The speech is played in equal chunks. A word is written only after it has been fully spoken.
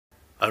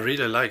I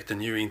really like the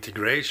new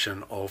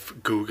integration of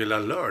Google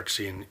Alerts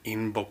in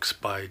Inbox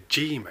by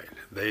Gmail.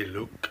 They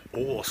look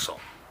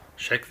awesome.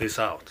 Check this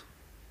out.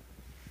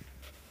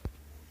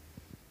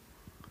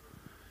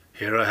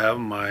 Here I have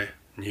my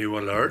new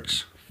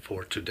alerts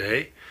for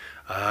today.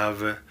 I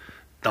have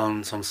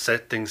done some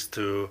settings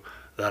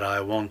that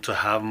I want to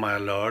have my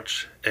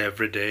alerts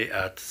every day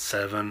at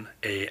 7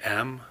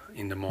 a.m.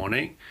 in the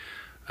morning.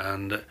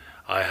 And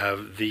I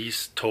have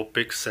these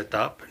topics set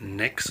up: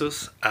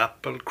 Nexus,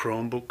 Apple,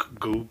 Chromebook,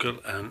 Google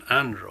and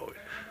Android.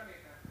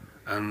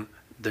 And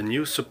the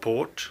new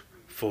support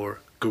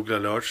for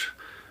Google Alerts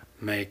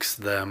makes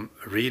them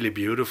really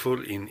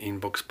beautiful in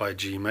Inbox by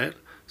Gmail.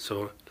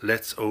 So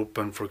let's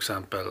open, for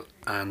example,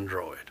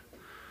 Android.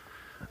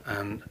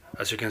 And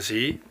as you can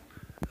see,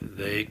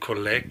 they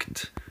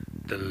collect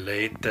the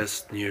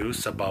latest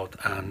news about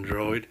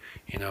Android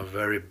in a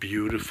very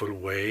beautiful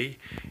way,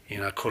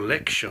 in a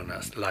collection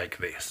like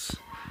this.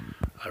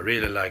 I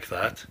really like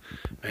that.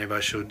 Maybe I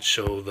should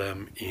show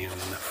them in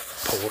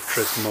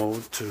portrait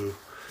mode to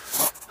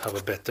have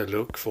a better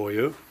look for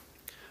you.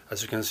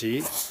 As you can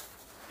see,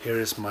 here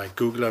is my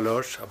Google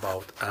Alerts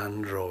about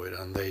Android,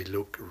 and they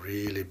look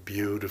really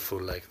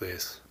beautiful like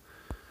this.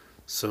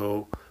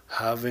 So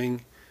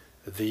having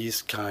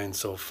these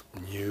kinds of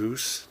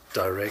news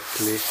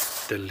directly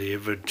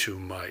delivered to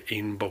my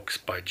Inbox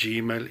by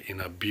Gmail in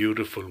a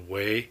beautiful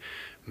way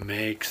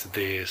makes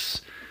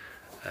this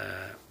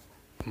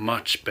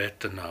much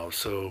better now.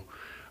 So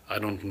I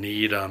don't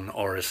need an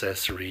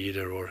RSS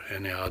reader or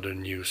any other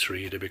news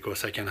reader,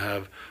 because I can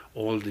have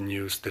all the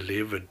news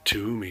delivered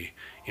to me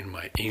in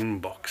my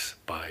Inbox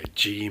by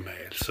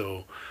Gmail.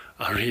 So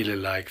I really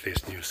like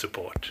this new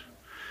support.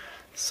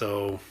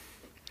 So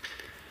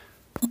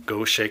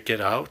go check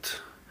it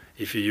out.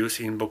 If you use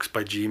Inbox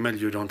by Gmail,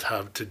 you don't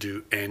have to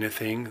do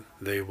anything.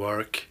 They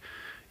work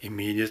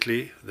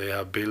immediately. They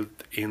have built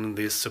in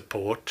this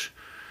support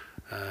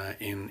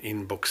in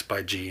Inbox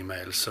by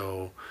Gmail.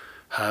 So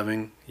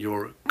having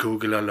your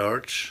Google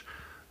Alerts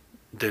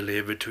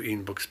delivered to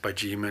Inbox by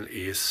Gmail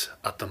is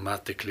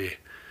automatically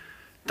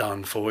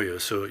done for you.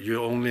 So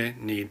you only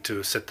need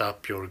to set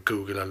up your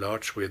Google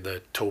Alerts with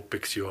the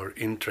topics you are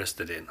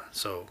interested in.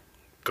 So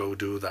go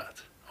do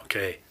that.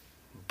 Okay,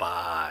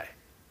 bye.